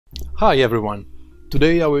Hi everyone!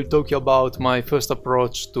 Today I will talk about my first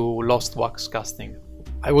approach to lost wax casting.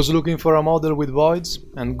 I was looking for a model with voids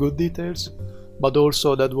and good details, but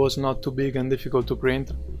also that was not too big and difficult to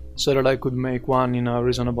print, so that I could make one in a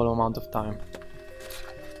reasonable amount of time.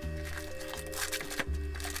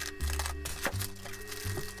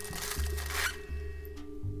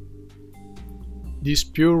 This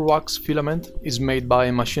pure wax filament is made by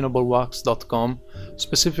machinablewax.com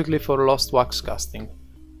specifically for lost wax casting.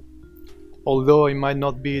 Although it might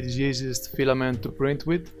not be the easiest filament to print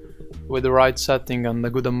with the right setting and a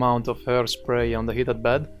good amount of hairspray on the heated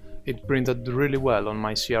bed, it printed really well on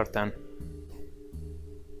my CR10.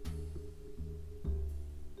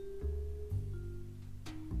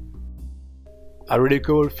 A really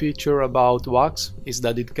cool feature about wax is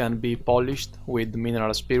that it can be polished with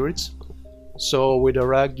mineral spirits, so with a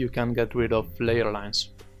rag you can get rid of layer lines.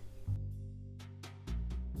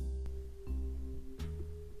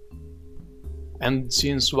 And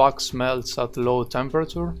since wax melts at low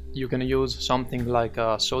temperature, you can use something like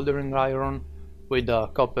a soldering iron with a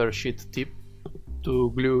copper sheet tip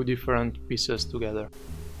to glue different pieces together.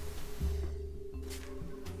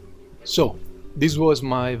 So, this was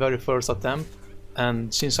my very first attempt,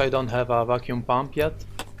 and since I don't have a vacuum pump yet,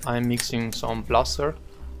 I'm mixing some plaster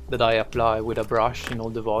that I apply with a brush in all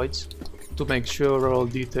the voids to make sure all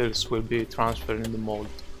details will be transferred in the mold.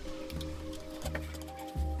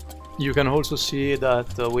 You can also see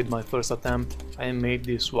that with my first attempt I made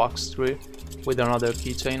this wax tree with another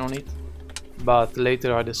keychain on it, but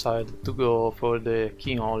later I decided to go for the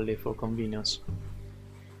key only for convenience.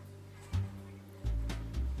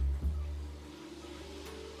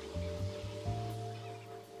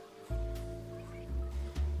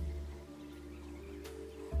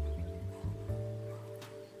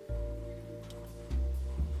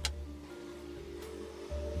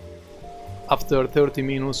 After 30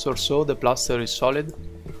 minutes or so the plaster is solid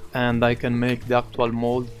and I can make the actual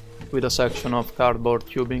mold with a section of cardboard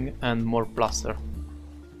tubing and more plaster.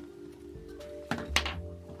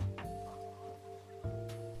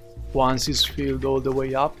 Once it's filled all the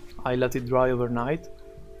way up, I let it dry overnight,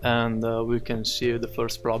 and we can see the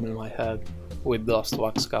first problem I had with lost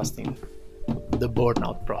wax casting: the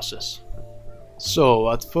burnout process. So,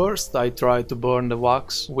 at first I tried to burn the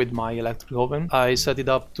wax with my electric oven. I set it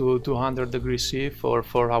up to 200 degrees C for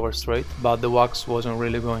 4 hours straight, but the wax wasn't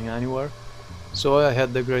really going anywhere. So I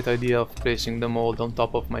had the great idea of placing the mold on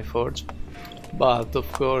top of my forge, but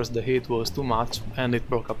of course the heat was too much and it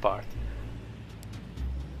broke apart.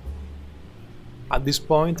 At this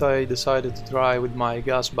point I decided to try with my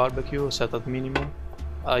gas barbecue set at minimum.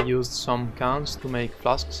 I used some cans to make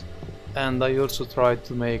flasks, and I also tried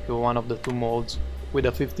to make one of the two molds with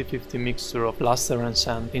a 50-50 mixture of plaster and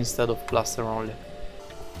sand instead of plaster only.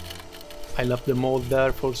 I left the mold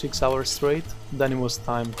there for 6 hours straight, then it was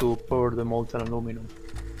time to pour the molten aluminum.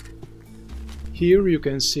 Here you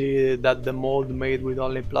can see that the mold made with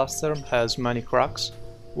only plaster has many cracks,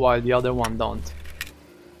 while the other one don't.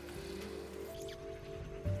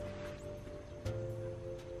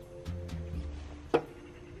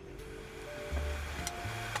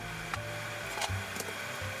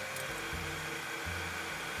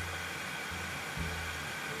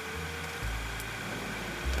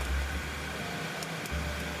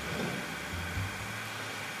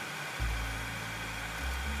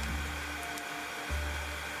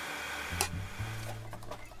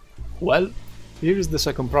 Well, here is the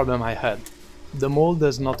second problem I had. The mold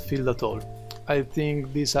does not fill at all. I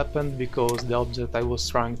think this happened because the object I was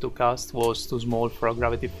trying to cast was too small for a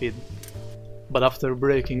gravity feed. But after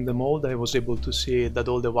breaking the mold I was able to see that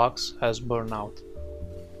all the wax has burned out.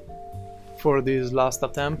 For this last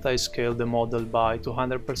attempt I scaled the model by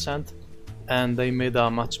 200% and I made a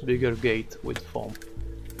much bigger gate with foam.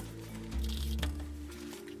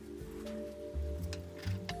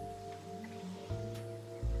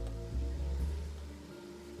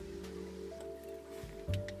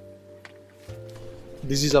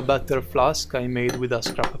 This is a better flask I made with a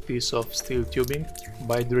scrap piece of steel tubing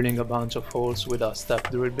by drilling a bunch of holes with a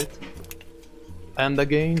step drill bit. And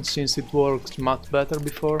again, since it worked much better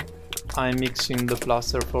before, I'm mixing the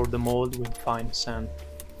plaster for the mold with fine sand.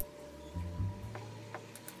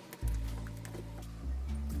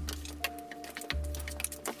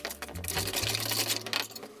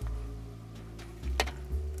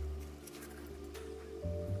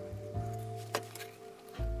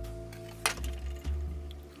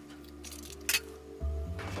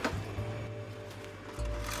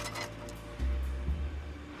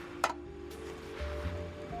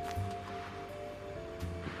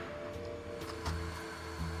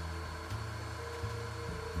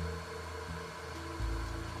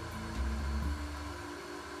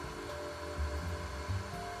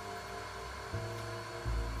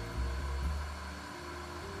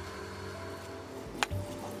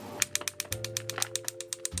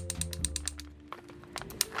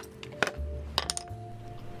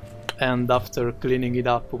 And after cleaning it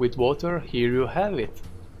up with water, here you have it,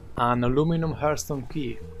 an aluminum Hearthstone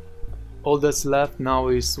key. All that's left now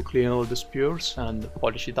is to clean all the spures and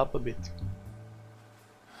polish it up a bit.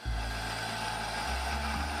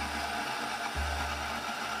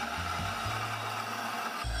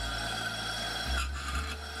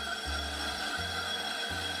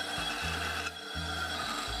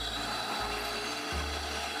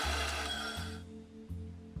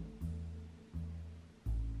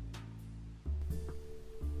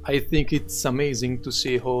 I think it's amazing to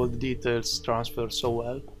see how the details transfer so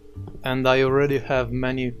well, and I already have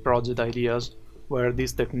many project ideas where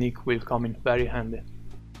this technique will come in very handy.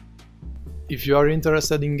 If you are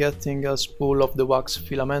interested in getting a spool of the wax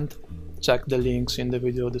filament, check the links in the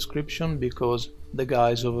video description, because the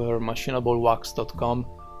guys over machinablewax.com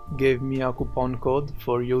gave me a coupon code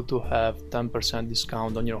for you to have 10%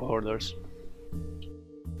 discount on your orders.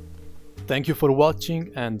 Thank you for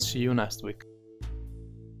watching and see you next week.